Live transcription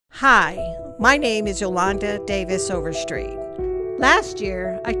Hi, my name is Yolanda Davis-Overstreet. Last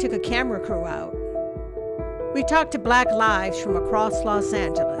year, I took a camera crew out. We talked to Black lives from across Los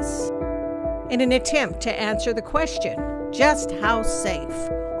Angeles in an attempt to answer the question, just how safe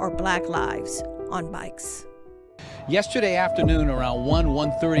are Black lives on bikes? Yesterday afternoon around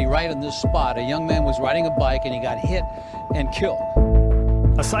 1:30, right on this spot, a young man was riding a bike and he got hit and killed.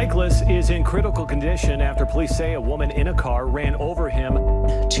 A cyclist is in critical condition after police say a woman in a car ran over him.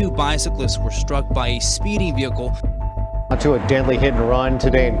 Two bicyclists were struck by a speeding vehicle. To a deadly hit and run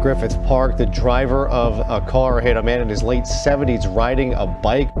today in Griffith Park. The driver of a car hit a man in his late 70s riding a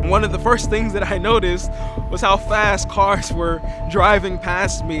bike. One of the first things that I noticed was how fast cars were driving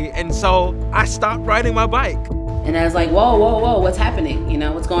past me, and so I stopped riding my bike. And I was like, whoa, whoa, whoa, what's happening? You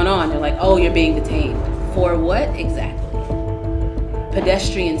know, what's going on? They're like, oh, you're being detained. For what exactly?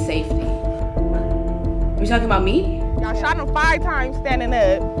 Pedestrian safety. You talking about me? I shot him 5 times standing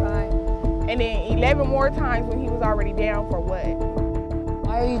up. Right. And then 11 more times when he was already down. For what?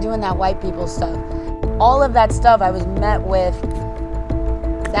 Why are you doing that white people stuff? All of that stuff, I was met with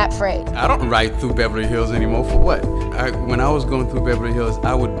that phrase. I don't ride through Beverly Hills anymore. For what? When I was going through Beverly Hills,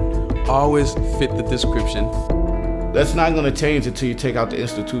 I would always fit the description. That's not going to change until you take out the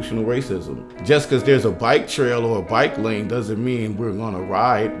institutional racism. Just because there's a bike trail or a bike lane doesn't mean we're going to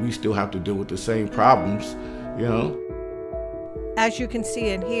ride. We still have to deal with the same problems, you know? As you can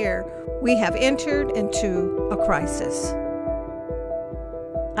see and hear, we have entered into a crisis.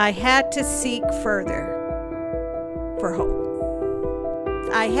 I had to seek further for hope.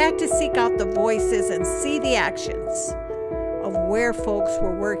 I had to seek out the voices and see the actions of where folks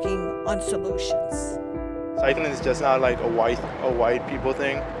were working on solutions. Cycling is just not like a white people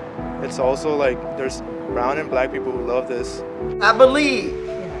thing. It's also like there's brown and black people who love this. I believe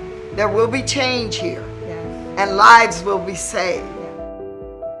there will be change here and lives will be saved.